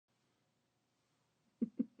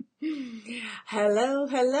Hello,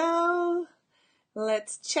 hello.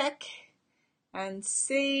 Let's check and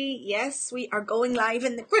see. Yes, we are going live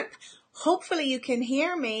in the group. Hopefully you can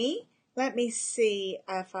hear me. Let me see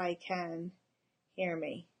if I can hear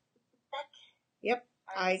me. Yep,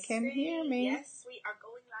 I can hear me. Yes, we are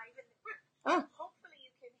going live in the group. Oh, Hopefully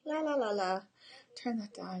you can hear la la la la. Turn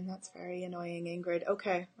that down. That's very annoying, Ingrid.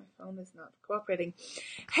 Okay, my phone is not cooperating.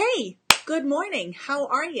 Hey, good morning. How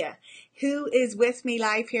are you? Who is with me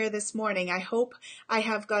live here this morning? I hope I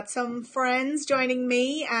have got some friends joining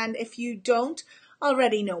me, and if you don't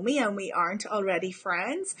already know me and we aren't already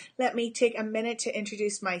friends, let me take a minute to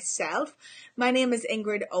introduce myself. My name is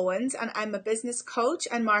Ingrid OWens, and I'm a business coach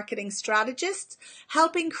and marketing strategist,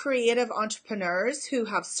 helping creative entrepreneurs who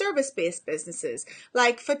have service-based businesses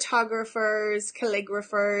like photographers,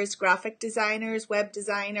 calligraphers, graphic designers, web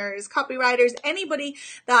designers, copywriters, anybody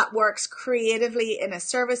that works creatively in a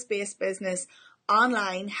service-based business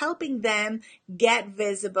online, helping them get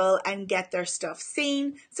visible and get their stuff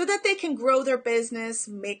seen so that they can grow their business,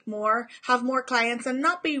 make more, have more clients, and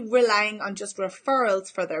not be relying on just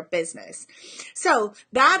referrals for their business. So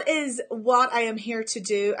that is what I am here to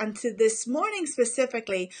do. And to this morning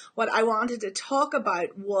specifically, what I wanted to talk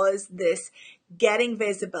about was this getting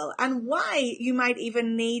visible and why you might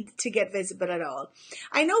even need to get visible at all.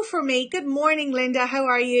 I know for me, good morning, Linda. How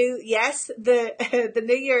are you? Yes, the the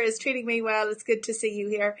new year is treating me well. It's good to see you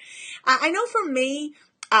here. I know for me,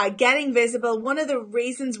 getting visible, one of the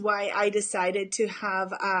reasons why I decided to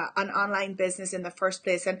have an online business in the first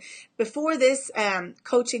place. And before this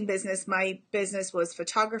coaching business, my business was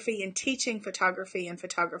photography and teaching photography and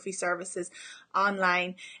photography services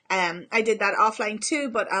online. I did that offline too,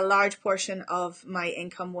 but a large portion of my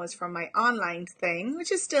income was from my online thing,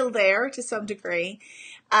 which is still there to some degree.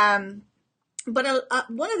 But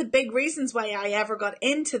one of the big reasons why I ever got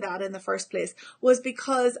into that in the first place was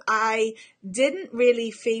because I didn't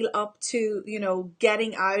really feel up to,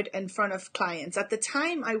 getting out in front of clients. At the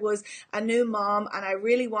time, I was a new mom and I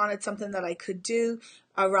really wanted something that I could do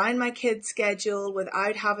around my kids' schedule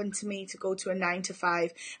without having to go to a 9 to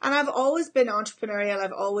 5. And I've always been entrepreneurial.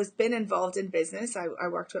 I've always been involved in business. I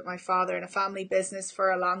worked with my father in a family business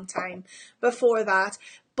for a long time before that.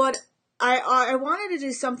 But I wanted to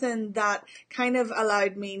do something that kind of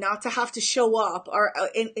allowed me not to have to show up or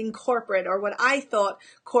in corporate, or what I thought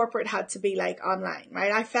corporate had to be like online,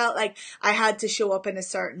 right? I felt like I had to show up in a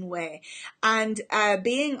certain way. And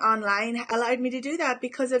being online allowed me to do that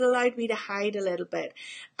because it allowed me to hide a little bit.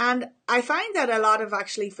 And I find that a lot of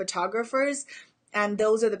actually photographers, and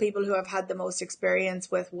those are the people who have had the most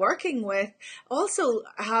experience with working with, also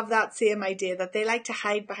have that same idea that they like to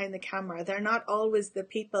hide behind the camera. They're not always the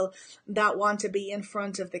people that want to be in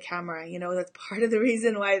front of the camera. That's part of the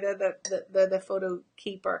reason why they're the photo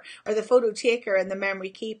keeper or the photo taker and the memory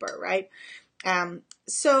keeper, right?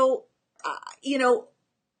 So,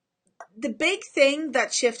 the big thing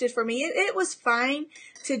that shifted for me, it was fine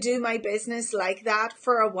to do my business like that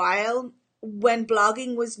for a while. When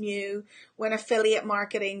blogging was new, when affiliate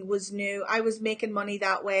marketing was new, I was making money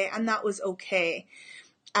that way, and that was okay.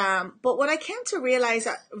 But what I came to realize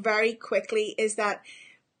very quickly is that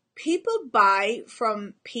people buy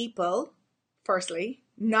from people, firstly,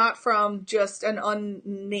 not from just an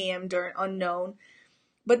unnamed or unknown,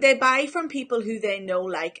 but they buy from people who they know,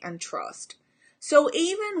 like, and trust. So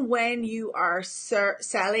even when you are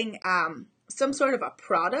selling some sort of a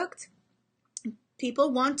product,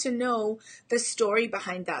 people want to know the story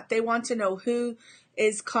behind that. They want to know who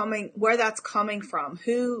is coming, where that's coming from,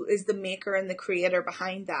 who is the maker and the creator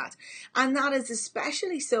behind that. And that is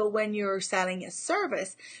especially so when you're selling a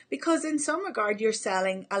service, because in some regard, you're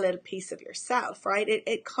selling a little piece of yourself, right?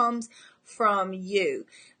 It comes from you.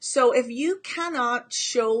 So if you cannot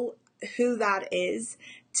show who that is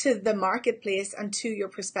to the marketplace and to your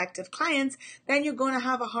prospective clients, then you're going to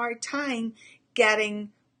have a hard time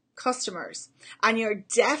getting customers, and you're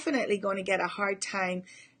definitely going to get a hard time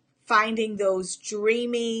finding those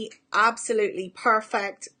dreamy, absolutely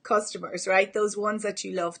perfect customers, right? Those ones that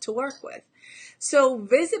you love to work with. So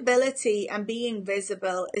visibility and being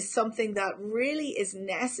visible is something that really is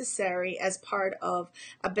necessary as part of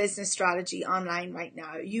a business strategy online right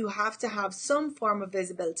now. You have to have some form of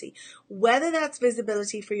visibility, whether that's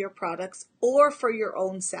visibility for your products or for your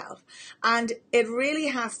own self. And it really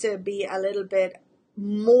has to be a little bit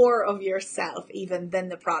more of yourself even than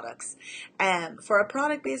the products for a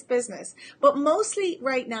product-based business. But mostly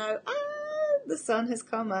right now, the sun has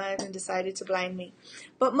come out and decided to blind me.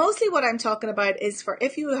 But mostly what I'm talking about is for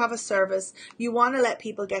if you have a service, you want to let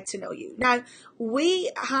people get to know you. Now, we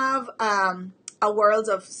have a world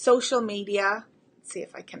of social media, Let's see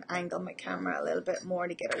if I can angle my camera a little bit more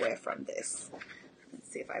to get away from this. Let's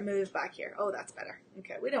see if I move back here. Oh, that's better.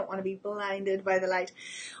 Okay, we don't want to be blinded by the light.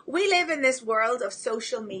 We live in this world of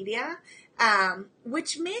social media,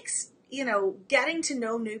 which makes, getting to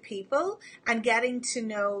know new people and getting to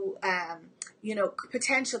know,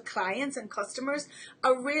 potential clients and customers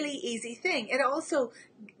a really easy thing. It also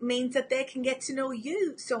means that they can get to know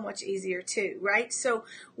you so much easier too, right? So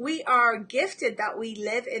we are gifted that we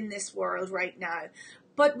live in this world right now,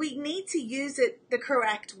 but we need to use it the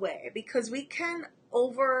correct way, because we can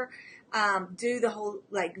do the whole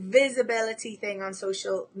like visibility thing on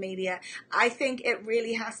social media. I think it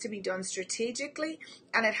really has to be done strategically,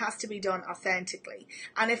 and it has to be done authentically.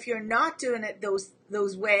 And if you're not doing it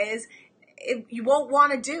those ways, you won't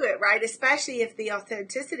want to do it, right? Especially if the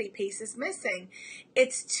authenticity piece is missing.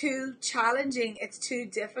 It's too challenging. It's too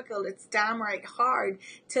difficult. It's damn right hard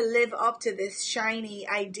to live up to this shiny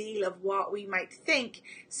ideal of what we might think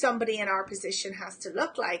somebody in our position has to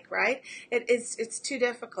look like, right? It's too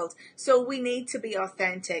difficult. So we need to be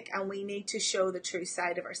authentic, and we need to show the true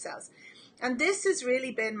side of ourselves. And this has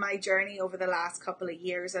really been my journey over the last couple of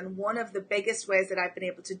years. And one of the biggest ways that I've been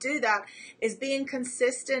able to do that is being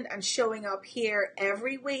consistent and showing up here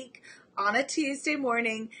every week on a Tuesday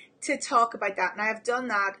morning to talk about that. And I have done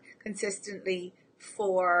that consistently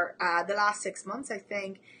for the last 6 months, I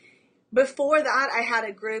think. Before that, I had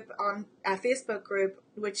a group on a Facebook group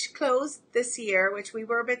which closed this year, which we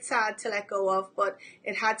were a bit sad to let go of, but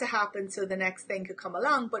it had to happen so the next thing could come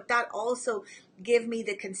along. But that also gave me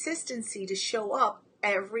the consistency to show up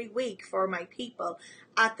every week for my people.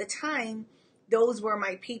 At the time, those were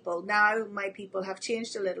my people. Now my people have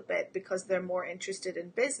changed a little bit because they're more interested in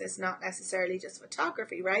business, not necessarily just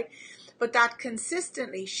photography, right? But that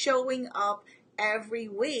consistently showing up every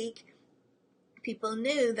week, people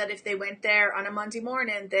knew that if they went there on a Monday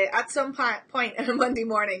morning, at some point on a Monday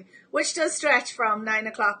morning, which does stretch from 9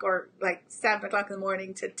 o'clock or like 7 o'clock in the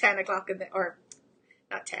morning to 10 o'clock or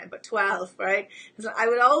not 10, but 12, right? So I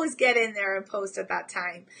would always get in there and post at that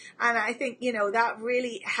time. And I think, that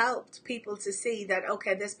really helped people to see that,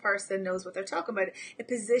 okay, this person knows what they're talking about. It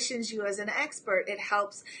positions you as an expert. It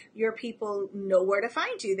helps your people know where to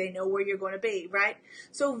find you. They know where you're going to be, right?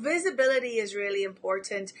 So visibility is really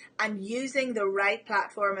important, and using the right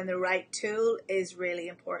platform and the right tool is really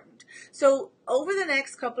important. So over the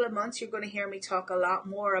next couple of months, you're going to hear me talk a lot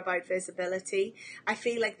more about visibility. I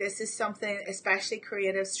feel like this is something especially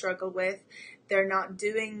creatives struggle with. They're not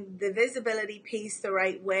doing the visibility piece the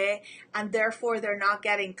right way, and therefore they're not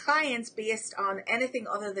getting clients based on anything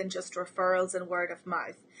other than just referrals and word of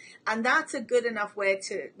mouth. And that's a good enough way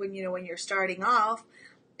to, when you're starting off,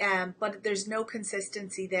 but there's no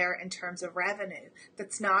consistency there in terms of revenue.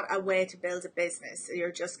 That's not a way to build a business.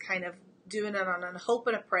 You're just kind of doing it on a hope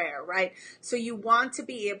and a prayer, right? So you want to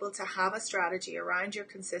be able to have a strategy around your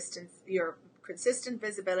consistent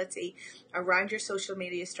visibility, around your social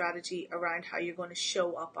media strategy, around how you're going to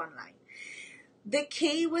show up online. The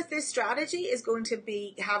key with this strategy is going to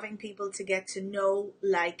be having people to get to know,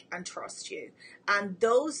 like, and trust you. And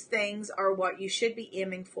those things are what you should be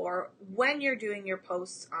aiming for when you're doing your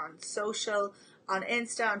posts on social, on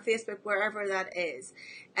Insta, on Facebook, wherever that is.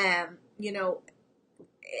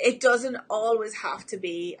 It doesn't always have to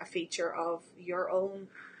be a feature of your own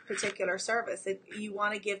particular service. You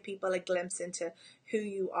want to give people a glimpse into who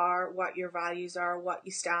you are, what your values are, what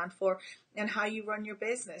you stand for, and how you run your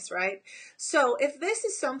business, right? So if this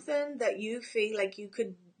is something that you feel like you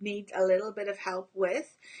could need a little bit of help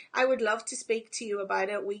with, I would love to speak to you about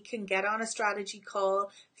it. We can get on a strategy call,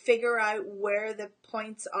 figure out where the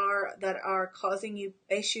points are that are causing you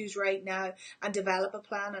issues right now, and develop a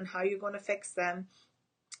plan on how you're going to fix them.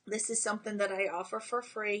 This is something that I offer for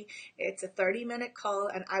free. It's a 30-minute call,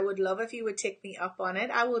 and I would love if you would take me up on it.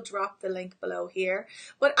 I will drop the link below here.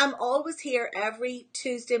 But I'm always here every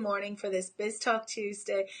Tuesday morning for this Biz Talk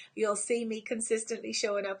Tuesday. You'll see me consistently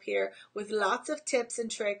showing up here with lots of tips and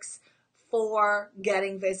tricks for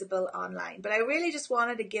getting visible online. But I really just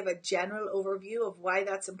wanted to give a general overview of why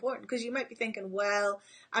that's important, because you might be thinking, well,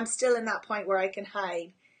 I'm still in that point where I can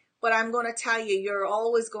hide. But I'm going to tell you, you're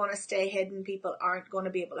always going to stay hidden. People aren't going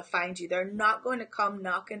to be able to find you. They're not going to come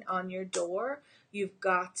knocking on your door. You've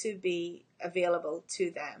got to be available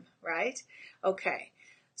to them, right? Okay.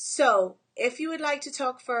 So if you would like to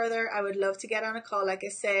talk further, I would love to get on a call. Like I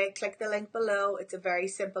say, click the link below. It's a very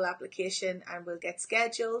simple application, and we'll get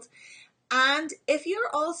scheduled. And if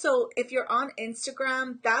you're on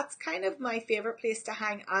Instagram, that's kind of my favorite place to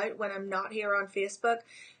hang out when I'm not here on Facebook.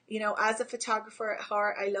 You know, as a photographer at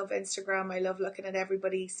heart, I love Instagram. I love looking at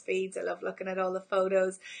everybody's feeds. I love looking at all the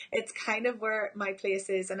photos. It's kind of where my place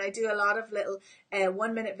is. And I do a lot of little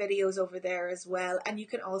 1 minute videos over there as well. And you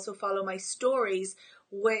can also follow my stories,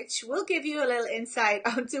 which will give you a little insight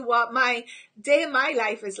onto what my day in my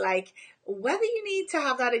life is like. Whether you need to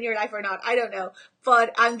have that in your life or not, I don't know,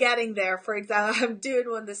 but I'm getting there. For example, I'm doing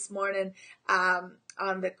one this morning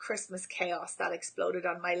on the Christmas chaos that exploded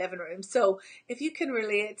on my living room. So if you can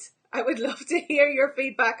relate, I would love to hear your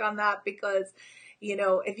feedback on that, because you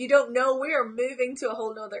know, if you don't know, we're moving to a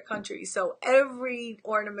whole nother country. So every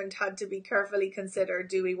ornament had to be carefully considered.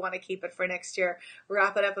 Do we want to keep it for next year,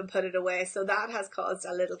 wrap it up and put it away? So that has caused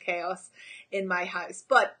a little chaos in my house.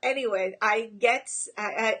 But anyway, I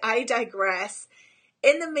digress.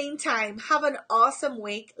 In the meantime, have an awesome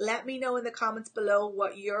week. Let me know in the comments below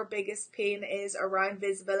what your biggest pain is around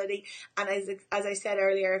visibility. And as I said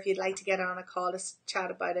earlier, if you'd like to get on a call to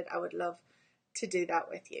chat about it, I would love to do that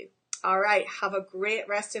with you. All right, have a great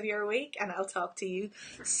rest of your week, and I'll talk to you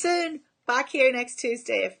soon. Back here next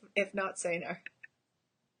Tuesday, if not sooner.